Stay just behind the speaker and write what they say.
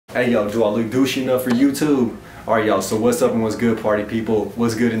Hey yo, do I look douchey enough for YouTube? Alright y'all, so what's up and what's good, party people?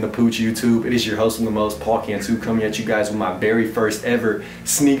 What's good in the pooch YouTube? It is your host from the most, Paul Cantu, coming at you guys with my very first ever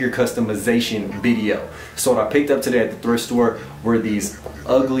sneaker customization video. So what I picked up today at the thrift store were these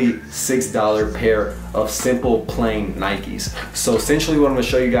ugly $6 pair of simple plain Nikes. So essentially what I'm going to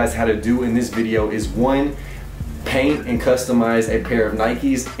show you guys how to do in this video is one, paint and customize a pair of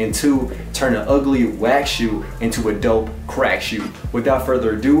Nikes, and two, turn an ugly wax shoe into a dope crack shoe. Without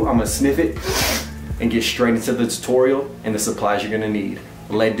further ado, I'm gonna sniff it and get straight into the tutorial and the supplies you're gonna need.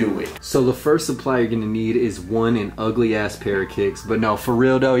 Let's do it. So the first supply you're gonna need is an ugly ass pair of kicks. But no, for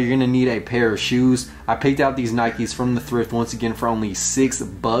real though, you're gonna need a pair of shoes. I picked out these Nikes from the thrift once again for only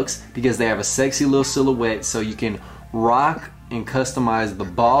 $6 because they have a sexy little silhouette, so you can rock and customize the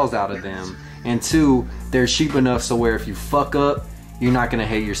balls out of them. And two, they're cheap enough so where if you fuck up, you're not gonna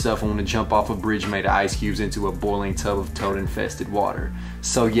hate yourself and want to jump off a bridge made of ice cubes into a boiling tub of toad infested water.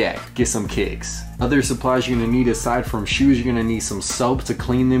 So yeah, get some kicks. Other supplies you're gonna need aside from shoes, you're gonna need some soap to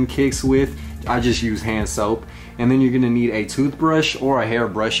clean them kicks with. I just use hand soap. And then you're gonna need a toothbrush or a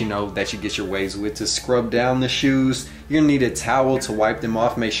hairbrush, you know, that you get your waves with to scrub down the shoes. You're gonna need a towel to wipe them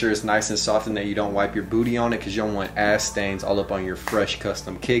off. Make sure it's nice and soft and that you don't wipe your booty on it because you don't want ass stains all up on your fresh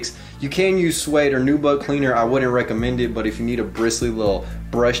custom kicks. You can use Suede or Nubuck cleaner. I wouldn't recommend it, but if you need a bristly little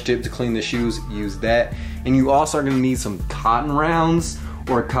brush tip to clean the shoes, use that. And you also are gonna need some cotton rounds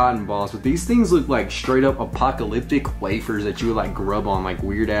or cotton balls, but these things look like straight up apocalyptic wafers that you would like grub on, like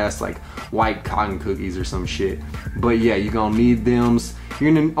weird ass like white cotton cookies or some shit. But yeah, you're gonna need them.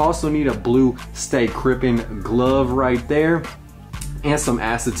 You're gonna also need a blue Stay Crippin' glove right there and some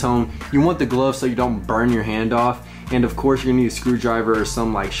acetone. You want the glove so you don't burn your hand off, and of course you're gonna need a screwdriver or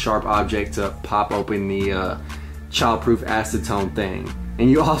some like sharp object to pop open the childproof acetone thing.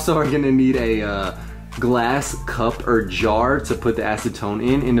 And you also are gonna need a glass cup or jar to put the acetone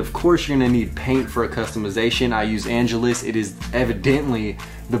in, and of course you're gonna need paint for a customization. I use Angelus. It is evidently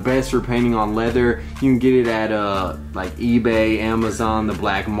the best for painting on leather. You can get it at like eBay, Amazon, the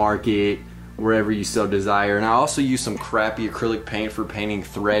black market, wherever you so desire. And I also use some crappy acrylic paint for painting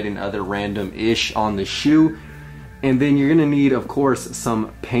thread and other random ish on the shoe. And then you're gonna need, of course,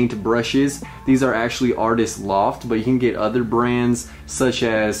 some paint brushes. These are actually Artist Loft, but you can get other brands such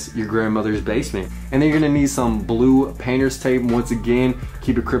as your grandmother's basement. And then you're gonna need some blue painter's tape. Once again,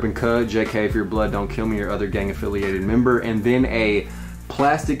 keep it crip and cut. JK, if your blood don't kill me, or other gang affiliated member. And then a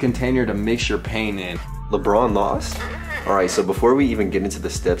plastic container to mix your paint in. LeBron lost? Alright, so before we even get into the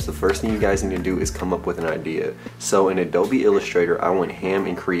steps, the first thing you guys need to do is come up with an idea. So in Adobe Illustrator, I went ham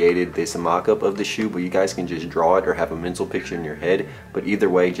and created this mock-up of the shoe, but you guys can just draw it or have a mental picture in your head. But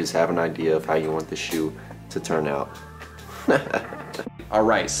either way, just have an idea of how you want the shoe to turn out.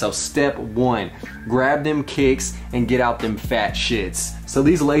 Alright, so step one, grab them kicks and get out them fat shits. So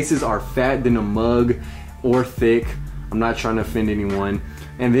these laces are fat than a mug or thick. I'm not trying to offend anyone.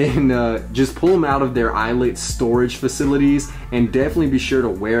 And then just pull them out of their eyelet storage facilities, and definitely be sure to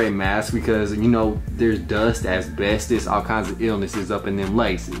wear a mask because, you know, there's dust, asbestos, all kinds of illnesses up in them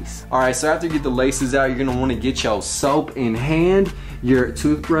laces. Alright, so after you get the laces out, you're gonna want to get your soap in hand, your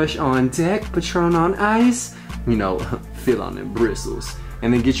toothbrush on deck, Patron on ice, you know, fill on them bristles.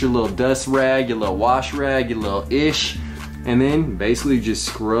 And then get your little dust rag, your little wash rag, your little ish, and then basically just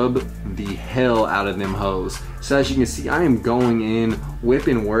scrub the hell out of them hoes. So as you can see, I am going in,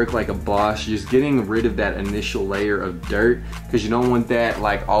 whipping work like a boss, just getting rid of that initial layer of dirt because you don't want that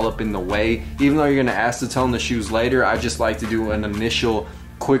like all up in the way. Even though you're gonna acetone the shoes later, I just like to do an initial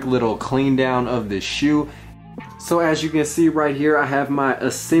quick little clean down of the shoe. So as you can see right here, I have my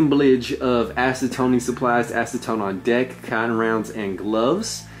assemblage of acetoning supplies, acetone on deck, cotton rounds, and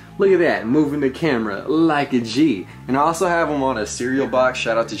gloves. Look at that, moving the camera like a G. And I also have them on a cereal box.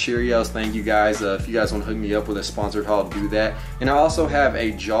 Shout out to Cheerios, thank you guys. If you guys want to hook me up with a sponsored haul, do that. And I also have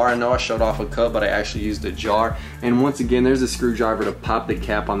a jar. I know I showed off a cup, but I actually used a jar. And once again, there's a screwdriver to pop the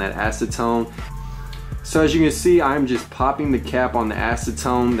cap on that acetone. So as you can see, I'm just popping the cap on the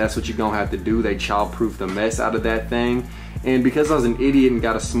acetone. That's what you're gonna have to do. They childproof the mess out of that thing. And because I was an idiot and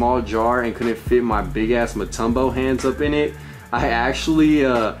got a small jar and couldn't fit my big ass Matumbo hands up in it, I actually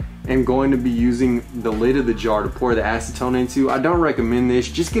am going to be using the lid of the jar to pour the acetone into. I don't recommend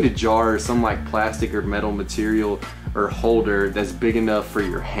this. Just get a jar or some like plastic or metal material or holder that's big enough for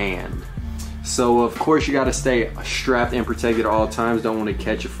your hand. So of course you gotta stay strapped and protected at all times. Don't want to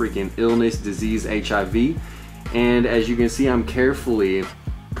catch a freaking illness, disease, HIV. And as you can see, I'm carefully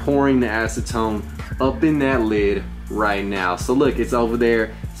pouring the acetone up in that lid right now. So look, it's over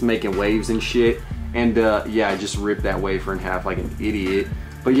there, it's making waves and shit. And yeah, I just ripped that wafer in half like an idiot.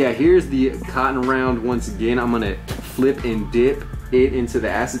 But yeah, here's the cotton round once again. I'm gonna flip and dip it into the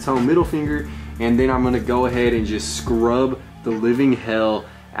acetone middle finger, and then I'm gonna go ahead and just scrub the living hell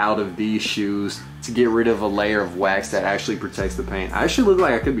out of these shoes to get rid of a layer of wax that actually protects the paint. I actually look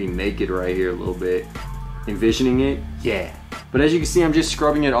like I could be naked right here a little bit. Envisioning it? Yeah. But as you can see, I'm just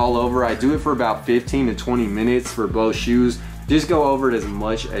scrubbing it all over. I do it for about 15 to 20 minutes for both shoes. Just go over it as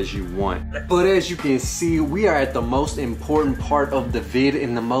much as you want. But as you can see, we are at the most important part of the vid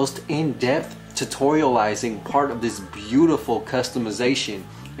and the most in-depth tutorializing part of this beautiful customization,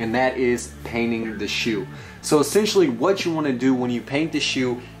 and that is painting the shoe. So essentially what you want to do when you paint the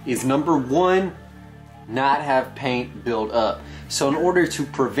shoe is, number one, not have paint build up. So in order to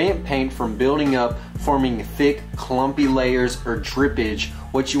prevent paint from building up, forming thick, clumpy layers or drippage,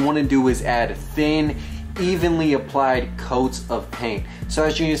 what you want to do is add thin, evenly applied coats of paint. So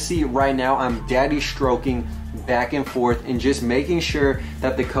as you can see right now, I'm daddy stroking back and forth and just making sure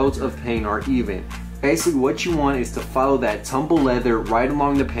that the coats of paint are even. Basically what you want is to follow that tumble leather right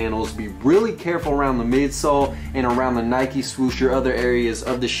along the panels. Be really careful around the midsole and around the Nike swoosh or other areas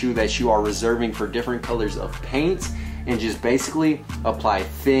of the shoe that you are reserving for different colors of paint, and just basically apply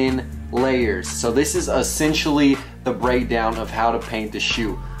thin layers. So this is essentially the breakdown of how to paint the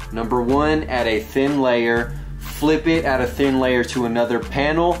shoe. Number one, add a thin layer, flip it, add a thin layer to another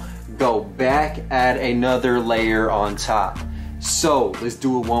panel, go back, add another layer on top. So let's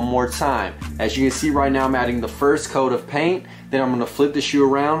do it one more time. As you can see right now, I'm adding the first coat of paint, then I'm gonna flip the shoe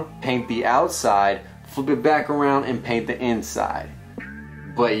around, paint the outside, flip it back around and paint the inside.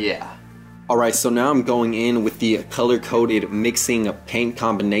 But yeah. Alright, so now I'm going in with the color-coded mixing paint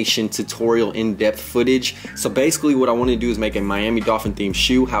combination tutorial in-depth footage. So basically what I want to do is make a Miami Dolphin themed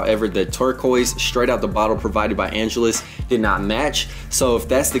shoe. However, the turquoise straight out the bottle provided by Angelus did not match. So if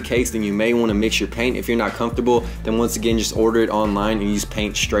that's the case, then you may want to mix your paint. If you're not comfortable, then once again just order it online and use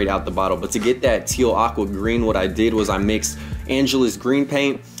paint straight out the bottle. But to get that teal aqua green, what I did was I mixed Angelus green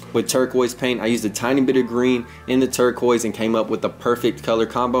paint with turquoise paint. I used a tiny bit of green in the turquoise and came up with the perfect color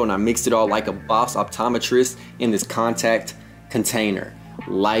combo, and I mixed it all like a boss optometrist in this contact container,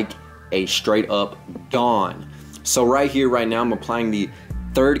 like a straight up Dawn. So right here, right now, I'm applying the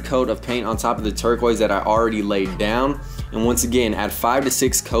third coat of paint on top of the turquoise that I already laid down. And once again, add 5 to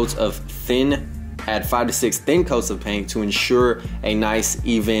 6 coats of thin coats of paint to ensure a nice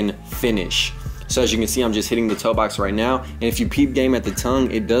even finish. So as you can see, I'm just hitting the toe box right now, and if you peep game at the tongue,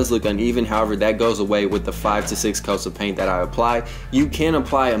 it does look uneven. However, that goes away with the 5 to 6 coats of paint that I apply. You can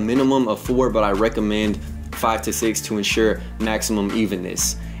apply a minimum of 4, but I recommend 5 to 6 to ensure maximum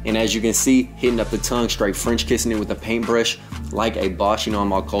evenness. And as you can see, hitting up the tongue, straight French kissing it with a paintbrush like a boss. You know,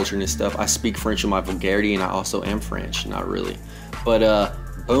 I'm all cultured and stuff. I speak French in my vulgarity, and I also am French. Not really, but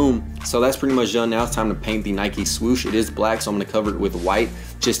boom. So that's pretty much done. Now it's time to paint the Nike swoosh. It is black, so I'm gonna cover it with white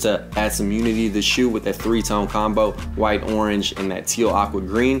just to add some unity to the shoe with that 3-tone combo, white, orange, and that teal aqua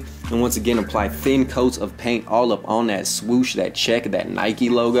green. And once again, apply thin coats of paint all up on that swoosh, that check, that Nike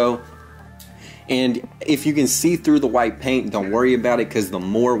logo. And if you can see through the white paint, don't worry about it, because the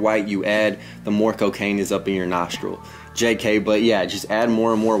more white you add, the more cocaine is up in your nostril. JK, but yeah, just add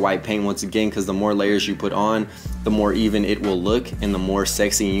more and more white paint once again, because the more layers you put on, the more even it will look, and the more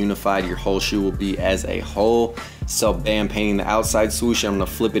sexy and unified your whole shoe will be as a whole. So bam, painting the outside swoosh, I'm gonna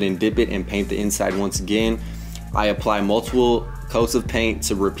flip it and dip it and paint the inside once again. I apply multiple coats of paint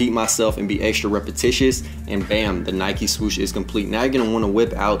to repeat myself and be extra repetitious, and bam, the Nike swoosh is complete. Now you're gonna wanna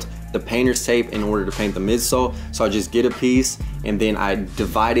whip out the painter's tape in order to paint the midsole. So I just get a piece and then I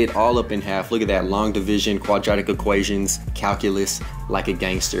divide it all up in half. Look at that, long division, quadratic equations, calculus, like a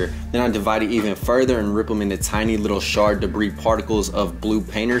gangster. Then I divide it even further and rip them into tiny little shard debris particles of blue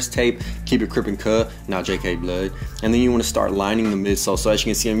painter's tape. Keep it crip and cut, not JK blood. And then you wanna start lining the midsole. So as you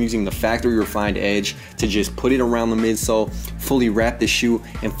can see, I'm using the factory refined edge to just put it around the midsole, fully wrap the shoe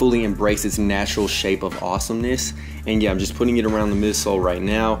and fully embrace its natural shape of awesomeness. And yeah, I'm just putting it around the midsole right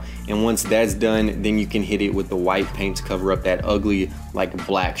now. And once that's done, then you can hit it with the white paint to cover up that ugly, like,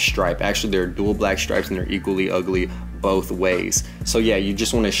 black stripe. Actually, there are dual black stripes and they're equally ugly both ways. So yeah, you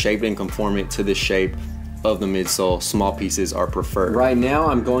just want to shape it and conform it to the shape of the midsole. Small pieces are preferred. Right now,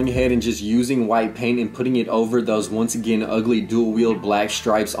 I'm going ahead and just using white paint and putting it over those, once again, ugly dual-wheeled black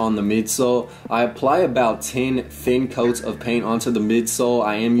stripes on the midsole. I apply about 10 thin coats of paint onto the midsole.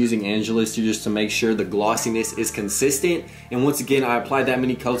 I am using Angelus just to make sure the glossiness is consistent. And once again, I apply that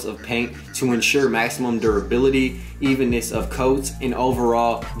many coats of paint to ensure maximum durability, evenness of coats, and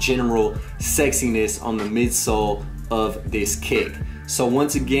overall general sexiness on the midsole of this kick. So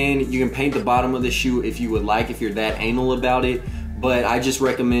once again, you can paint the bottom of the shoe if you would like, if you're that anal about it, but I just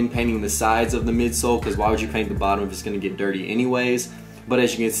recommend painting the sides of the midsole, because why would you paint the bottom if it's going to get dirty anyways? But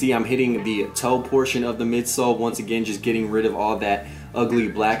as you can see, I'm hitting the toe portion of the midsole. Once again, just getting rid of all that ugly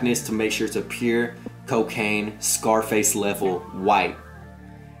blackness to make sure it's a pure cocaine Scarface level white.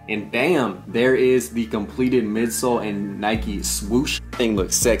 And bam, there is the completed midsole and Nike swoosh. Thing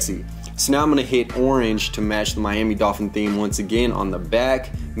looks sexy. So now I'm gonna hit orange to match the Miami Dolphin theme once again on the back.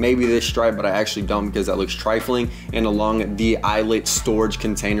 Maybe this stripe, but I actually don't because that looks trifling. And along the eyelet storage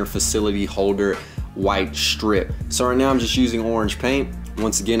container facility holder white strip. So right now I'm just using orange paint.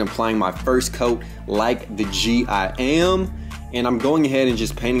 Once again, applying my first coat like the G I am. And I'm going ahead and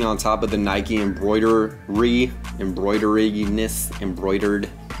just painting on top of the Nike embroidered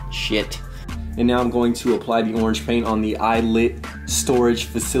shit. And now I'm going to apply the orange paint on the eyelet storage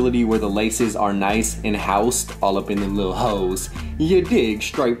facility where the laces are nice and housed all up in the little holes. You dig,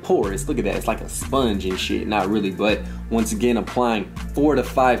 straight porous. Look at that, it's like a sponge and shit. Not really, but once again, applying 4 to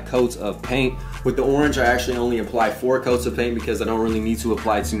 5 coats of paint. With the orange, I actually only apply 4 coats of paint because I don't really need to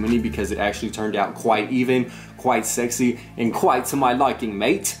apply too many because it actually turned out quite even, quite sexy, and quite to my liking,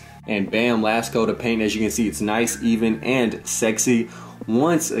 mate. And bam, last coat of paint. As you can see, it's nice, even, and sexy.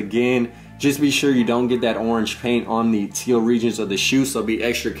 Once again, just be sure you don't get that orange paint on the teal regions of the shoe, so be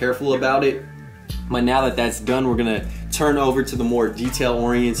extra careful about it. But now that that's done, we're gonna turn over to the more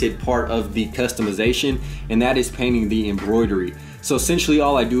detail-oriented part of the customization, and that is painting the embroidery. So essentially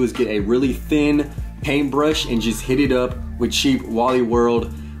all I do is get a really thin paintbrush and just hit it up with cheap Wally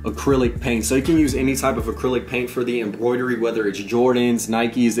World acrylic paint. So you can use any type of acrylic paint for the embroidery, whether it's Jordans,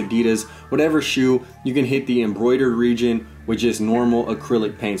 Nikes, Adidas, whatever shoe, you can hit the embroidered region with just normal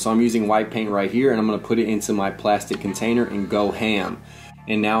acrylic paint. So I'm using white paint right here, and I'm gonna put it into my plastic container and go ham.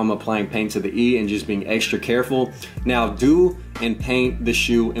 And now I'm applying paint to the E and just being extra careful. Now do and paint the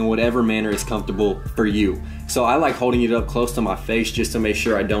shoe in whatever manner is comfortable for you. So I like holding it up close to my face just to make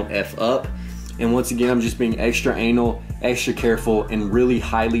sure I don't F up. And once again, I'm just being extra anal, extra careful, and really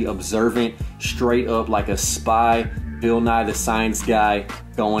highly observant, straight up like a spy, Bill Nye the Science Guy,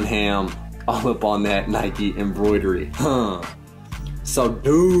 going ham all up on that Nike embroidery. So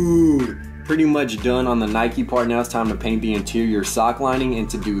dude, pretty much done on the Nike part. Now it's time to paint the interior sock lining, and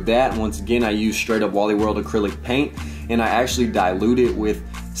to do that, once again, I use straight up Wally World acrylic paint, and I actually dilute it with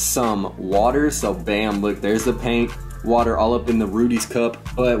some water. So bam, look, there's the paint. Water all up in the Rudy's cup,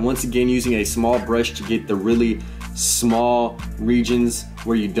 but once again using a small brush to get the really small regions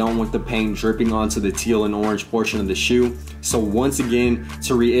where you don't want the paint dripping onto the teal and orange portion of the shoe. So once again,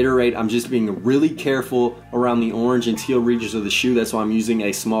 to reiterate, I'm just being really careful around the orange and teal regions of the shoe. That's why I'm using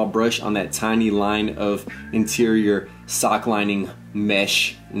a small brush on that tiny line of interior sock lining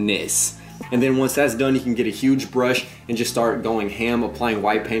meshness. And then once that's done, you can get a huge brush and just start going ham, applying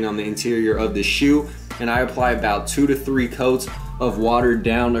white paint on the interior of the shoe. And I apply about 2 to 3 coats of watered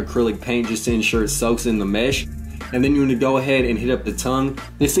down acrylic paint just to ensure it soaks in the mesh. And then you want to go ahead and hit up the tongue.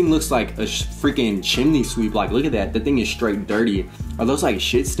 This thing looks like a freaking chimney sweep. Like, look at that. That thing is straight dirty. Are those like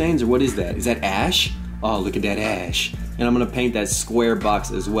shit stains or what is that? Is that ash? Oh, look at that ash. And I'm gonna paint that square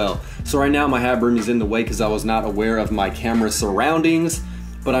box as well. So right now my hat brim is in the way because I was not aware of my camera surroundings.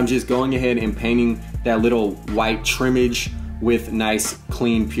 But I'm just going ahead and painting that little white trimmage with nice,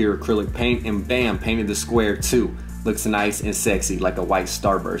 clean, pure acrylic paint, and bam, painted the square too. Looks nice and sexy, like a white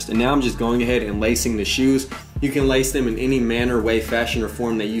starburst. And now I'm just going ahead and lacing the shoes. You can lace them in any manner, way, fashion, or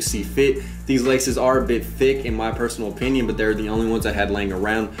form that you see fit. These laces are a bit thick in my personal opinion, but they're the only ones I had laying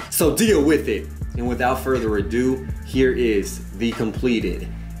around, so deal with it. And without further ado, here is the completed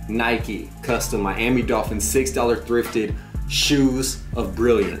Nike custom Miami Dolphin $6 thrifted shoes of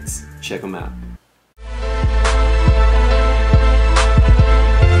brilliance. Check them out.